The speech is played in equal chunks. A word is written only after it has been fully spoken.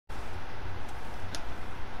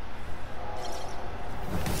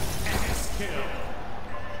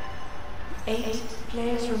8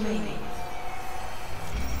 players remaining.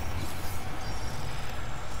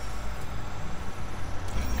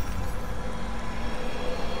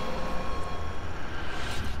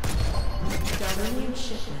 Darwin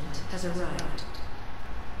shipment has arrived.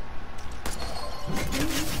 Each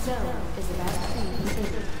zone is about to be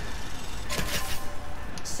completed.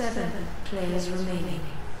 7 players remaining.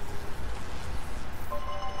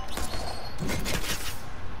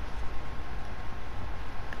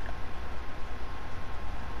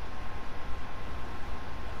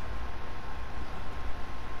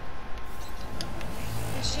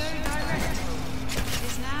 The SHAREfactory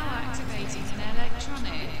is now activating an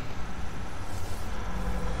electronic.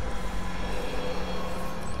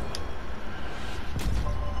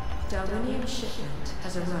 Darwinian shipment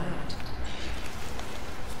has arrived.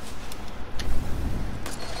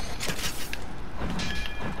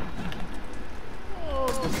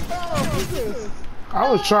 I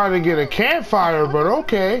was trying to get a campfire, but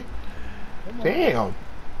okay. Damn.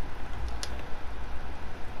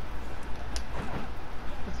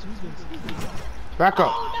 Back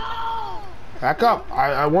up. Back up.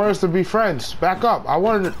 I want us to be friends. Back up. I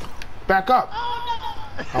wanted to... Back up.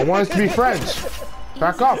 I want us to be friends.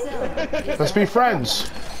 Back up. Let's be friends.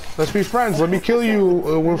 Let's be friends. Let me kill you.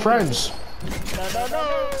 We're friends.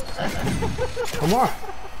 Come on.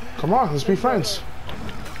 Come on. Let's be friends.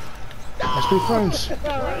 Let's be friends.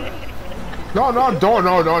 No.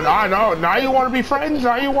 Now you want to be friends?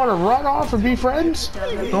 Now you want to run off and be friends?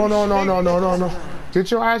 No. Get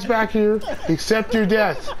your ass back here. Accept your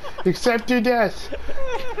death. Accept your death.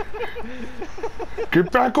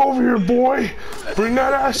 Get back over here, boy. Bring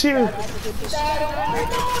that ass here.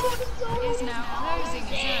 Is now closing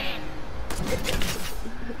its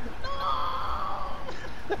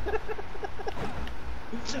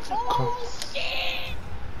zone. Oh shit!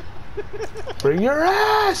 Bring your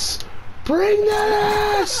ass. Bring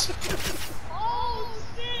that ass. Oh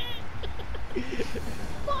shit!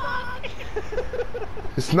 Fuck!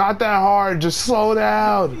 It's not that hard. Just slow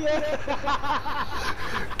down.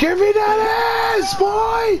 Give me that ass,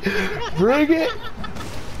 boy. Bring it.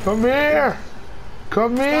 Come here.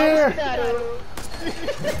 Come here.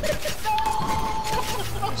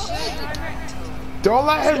 Don't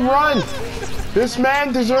let him run. This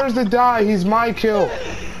man deserves to die. He's my kill.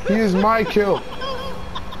 He is my kill.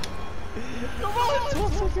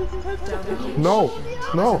 No.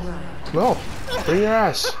 Bring your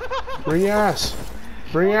ass. Bring your ass.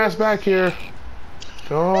 Bring your ass back here.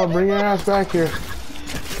 Oh, bring your ass back here.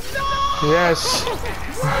 Yes.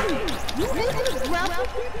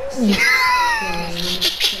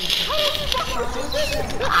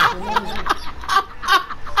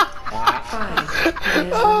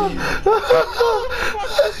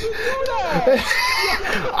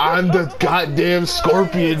 I'm the goddamn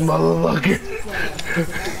scorpion, motherfucker.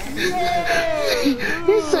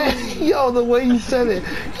 He said, yo, the way you said it,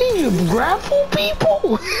 he can grapple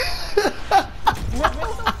people?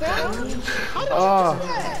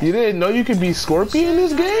 You didn't know you could be Scorpion in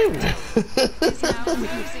this game?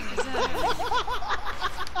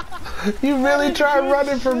 You really tried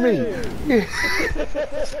running from me.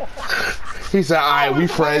 He said, alright, we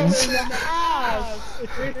friends.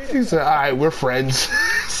 He said, alright, we're friends.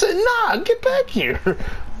 I said, nah, get back here.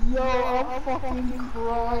 Yo, I'm fucking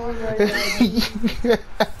crying right now.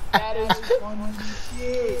 That is funny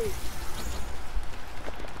shit.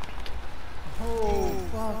 Oh,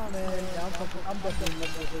 fuck, man. I'm definitely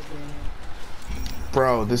messing with this game.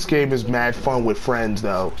 Bro, this game is mad fun with friends,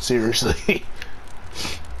 though. Seriously.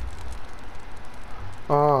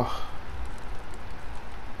 Oh.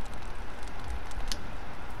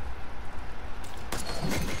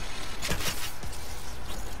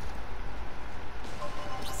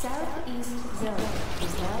 Southeast zone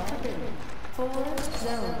is now forbidden. 4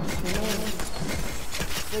 zones remaining.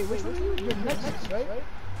 Wait, you're Nexus, right?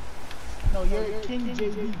 No, you're King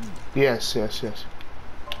JB. Yes. Northwest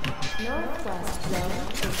zone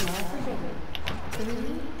is now forbidden. 3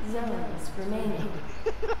 zones remaining.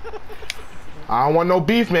 I don't want no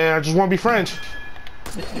beef, man. I just want to be friends.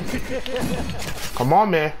 Come on,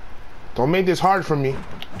 man. Don't make this hard for me.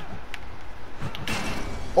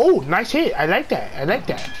 Oh, nice hit. I like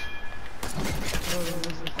that.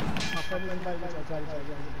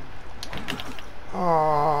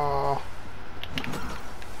 Oh.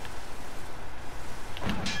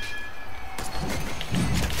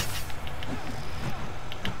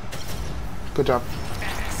 Good job.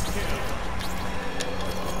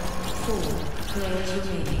 4 players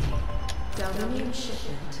remaining. Darwinian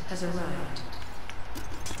shipment has arrived.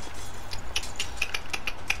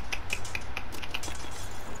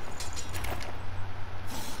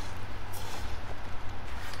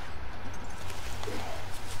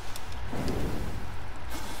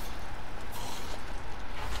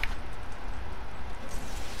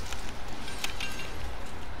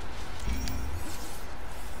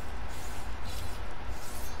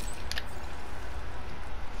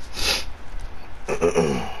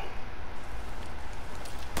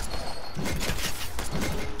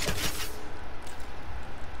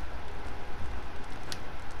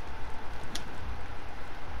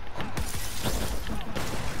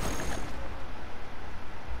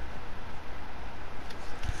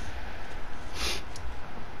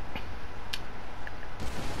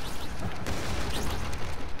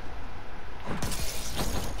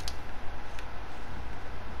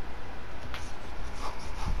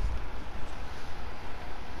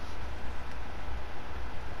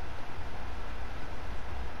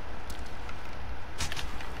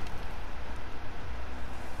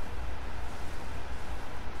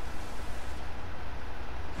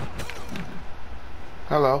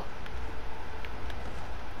 Hello.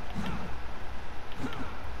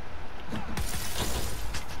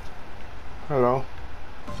 Hello.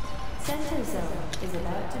 Center zone is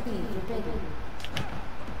about to be forbidden.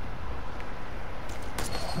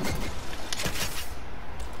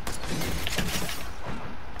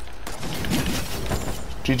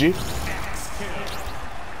 GG.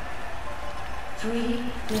 3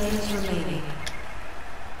 games remaining.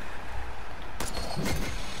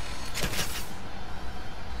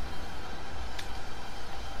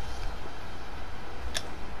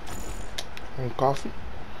 And coffee.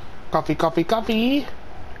 Coffee, coffee, coffee.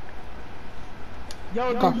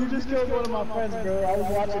 Yo, dude, you just killed one of my friends, bro. I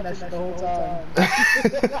was watching that shit the whole time.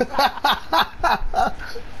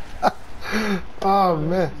 Oh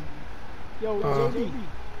man. Yo, JB.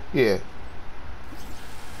 Yeah.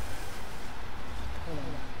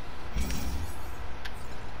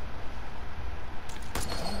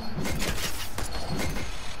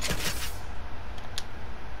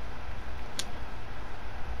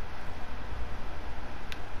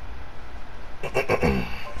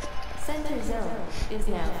 Center zone is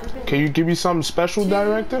now forbidden. Can you give me something special,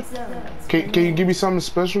 director? Zones Can you give me something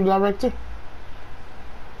special, director?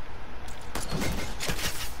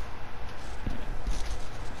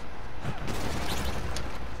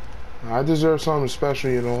 I deserve something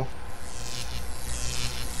special, you know.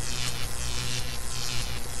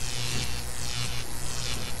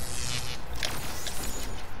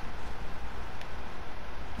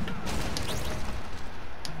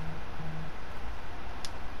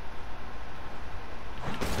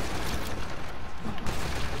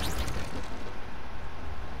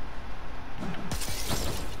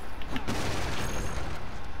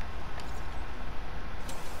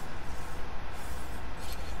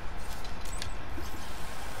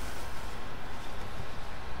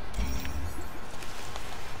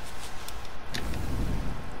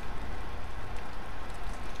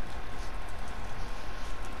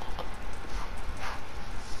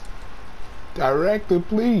 Director,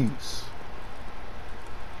 please.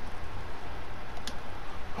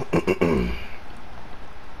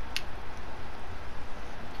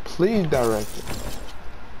 Please, director.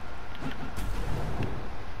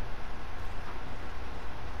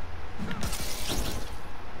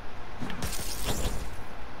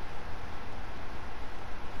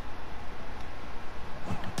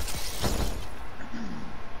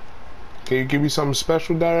 Can you give me something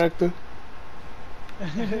special, director?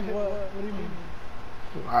 What do you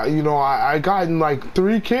mean? You know, I gotten like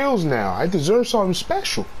 3 kills now. I deserve something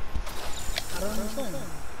special. I don't understand.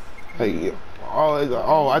 Hey,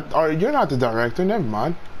 you're not the director. Never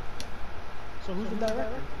mind. So who's the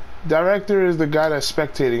director? Director is the guy that's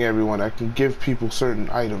spectating everyone. That can give people certain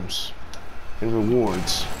items and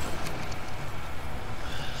rewards.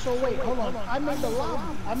 So wait, hold on. I made the lobby.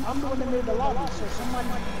 I'm the one that made the lobby. So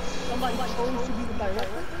somebody chose to be the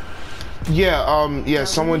director? Yeah,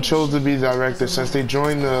 someone chose to be director. Since they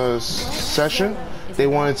joined the session, they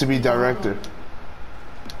wanted to be director.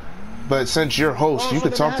 But since you're host, you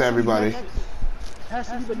could talk to everybody. Has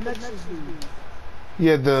to be the Nexus dude.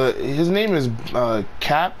 Yeah, his name is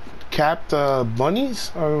Capped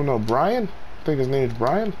Bunnies? I don't know, Brian? I think his name is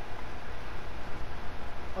Brian.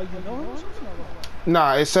 Oh, you know him or something? Or what?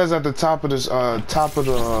 Nah, it says at the top of this top of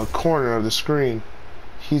the corner of the screen,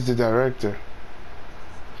 he's the director.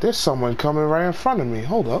 There's someone coming right in front of me.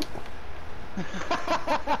 Hold up.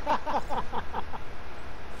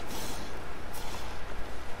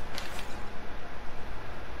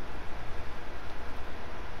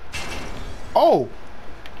 Oh!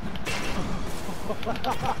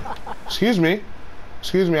 Excuse me.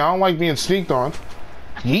 Excuse me, I don't like being sneaked on.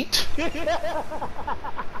 Yeet. You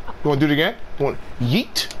wanna do it again?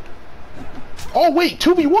 Yeet. Oh wait,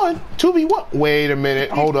 2v1? 2v1? Wait a minute,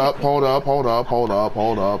 hold up. Oh,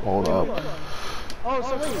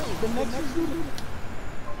 so wait, the Nexus dude?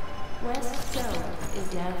 West zone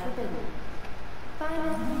is now forbidden.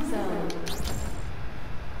 Final zone.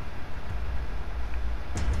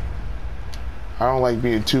 I don't like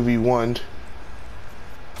being 2v1'd.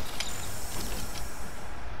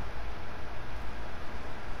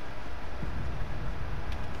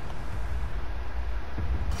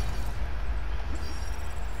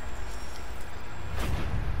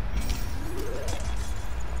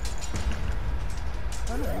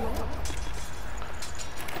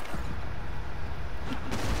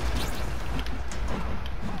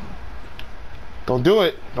 Don't do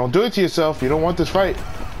it. Don't do it to yourself. You don't want this fight.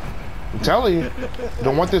 I'm telling you. You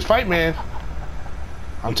don't want this fight, man.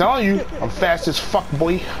 I'm telling you. I'm fast as fuck,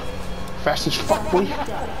 boy. Fast as fuck, boy.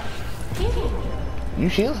 You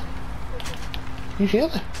healing? You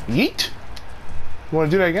healing? Yeet. You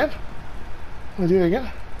want to do that again? Want to do that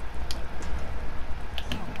again?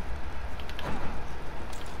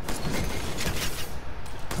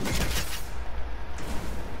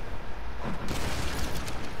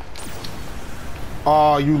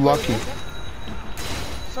 Oh, you lucky.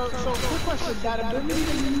 So quick question, that ability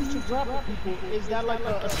that you use to grapple people, is that like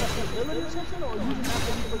a special ability or something, or you just have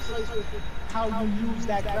to be precise with how you use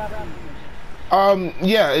that grappling?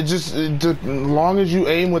 Yeah, as long as you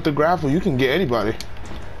aim with the grapple, you can get anybody.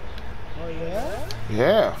 Oh yeah?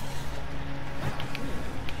 Yeah.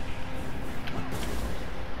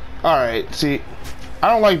 Alright, see, I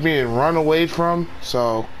don't like being run away from,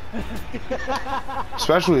 so...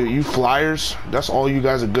 Especially you flyers, that's all you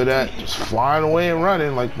guys are good at. Just flying away and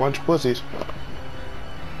running like a bunch of pussies.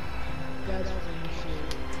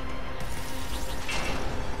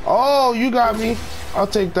 Oh, you got me. I'll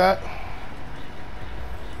take that.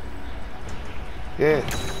 Yeah,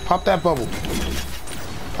 pop that bubble.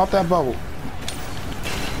 Pop that bubble.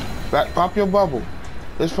 Pop your bubble.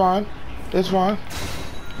 It's fine. It's fine.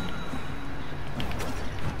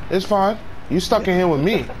 It's fine. You stuck in here with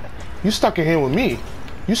me. You stuck in here with me.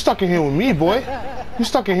 You stuck in here with me, boy. You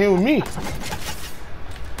stuck in here with me.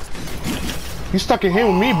 You stuck in here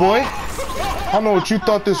with me, boy. I don't know what you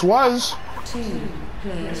thought this was. 2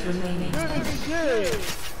 players remaining. I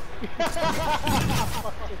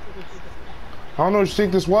don't know what you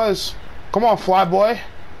think this was. Come on, fly boy.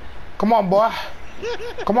 Come on, boy.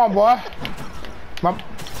 Come on, boy.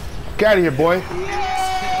 Get out of here, boy.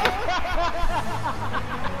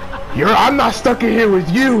 I'm not stuck in here with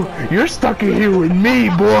you. You're stuck in here with me,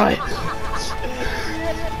 boy.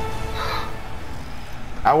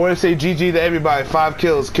 I want to say GG to everybody. 5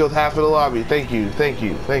 kills, killed half of the lobby. Thank you, thank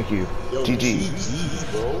you, thank you. GG.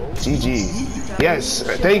 GG. Yes,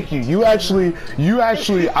 thank you. You actually,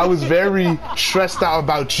 I was very stressed out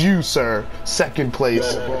about you, sir. 2nd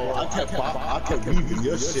place. Yo, bro, I kept weaving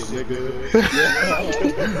your shit, nigga.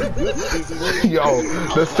 Yo,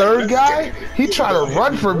 the 3rd guy, he tried to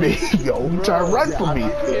run for me. Yo, he tried to run for me.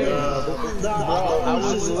 I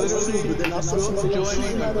was literally, but then I saw someone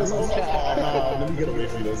joining the group chat. Oh, no, let me get away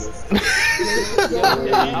from this. I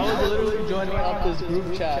was literally joining up this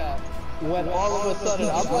group chat when all of a sudden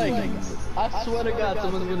I'm like, I swear to God,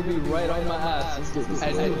 someone's gonna be right on my ass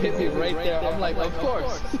and hit me right there. I'm like, of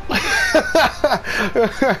course.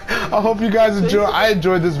 I hope you guys enjoy. I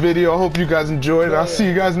enjoyed this video. I hope you guys enjoyed it. I'll see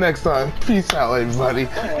you guys next time. Peace out, everybody.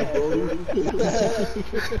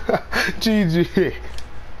 GG.